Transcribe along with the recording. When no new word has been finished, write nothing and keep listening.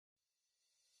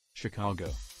Chicago,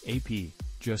 AP.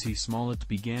 Jussie Smollett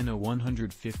began a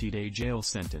 150-day jail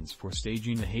sentence for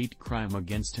staging a hate crime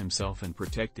against himself in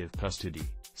protective custody,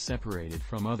 separated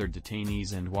from other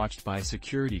detainees and watched by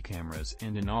security cameras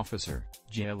and an officer,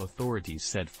 jail authorities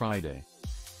said Friday.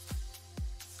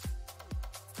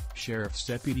 Sheriff's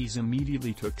deputies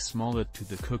immediately took Smollett to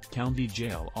the Cook County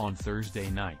Jail on Thursday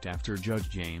night after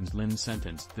Judge James Linn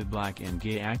sentenced the black and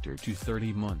gay actor to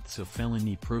 30 months of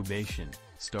felony probation,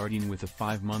 starting with a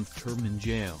 5-month term in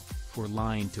jail, for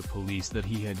lying to police that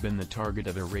he had been the target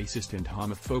of a racist and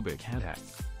homophobic attack.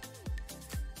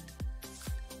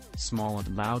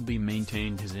 Smollett loudly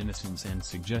maintained his innocence and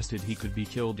suggested he could be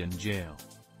killed in jail.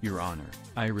 "Your Honor,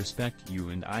 I respect you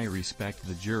and I respect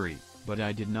the jury, but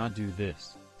I did not do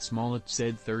this," Smollett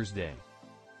said Thursday.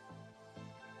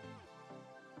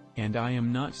 "And I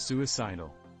am not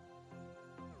suicidal.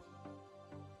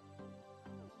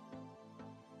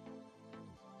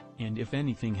 And if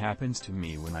anything happens to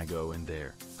me when I go in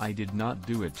there, I did not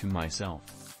do it to myself."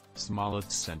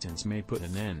 Smollett's sentence may put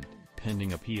an end,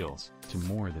 pending appeals, to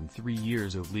more than 3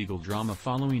 years of legal drama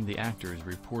following the actor's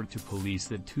report to police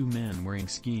that 2 men wearing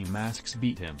ski masks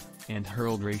beat him, and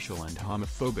hurled racial and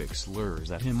homophobic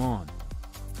slurs at him on.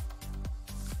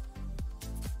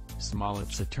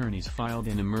 Smollett's attorneys filed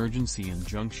an emergency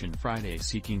injunction Friday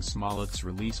seeking Smollett's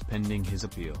release pending his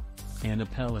appeal. An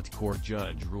appellate court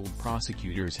judge ruled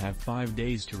prosecutors have 5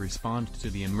 days to respond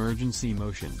to the emergency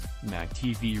motion,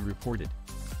 WMAQ-TV reported.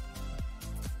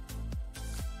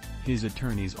 His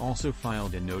attorneys also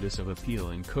filed a notice of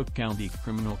appeal in Cook County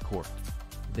Criminal Court.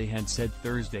 They had said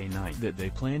Thursday night that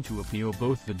they plan to appeal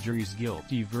both the jury's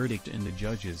guilty verdict and the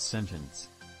judge's sentence.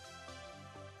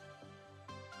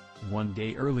 1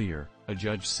 day earlier, a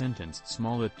judge sentenced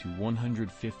Smollett to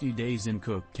 150 days in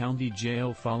Cook County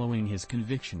Jail following his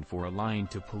conviction for lying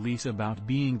to police about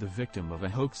being the victim of a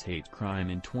hoax hate crime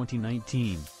in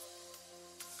 2019.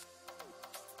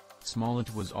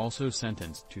 Smollett was also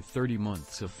sentenced to 30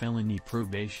 months of felony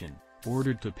probation,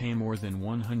 ordered to pay more than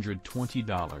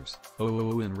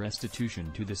 $120,000 in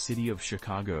restitution to the city of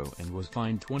Chicago, and was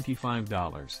fined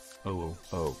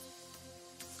 $25,000.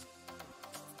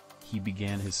 He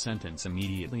began his sentence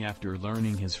immediately after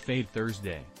learning his fate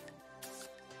Thursday.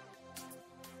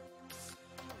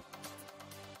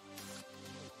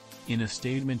 In a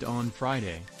statement on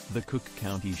Friday, the Cook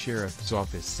County Sheriff's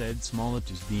Office said Smollett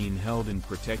is being held in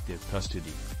protective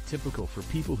custody, typical for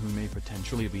people who may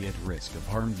potentially be at risk of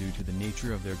harm due to the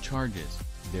nature of their charges,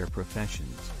 their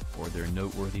professions, or their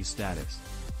noteworthy status.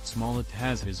 Smollett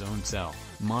has his own cell,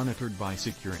 monitored by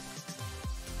security.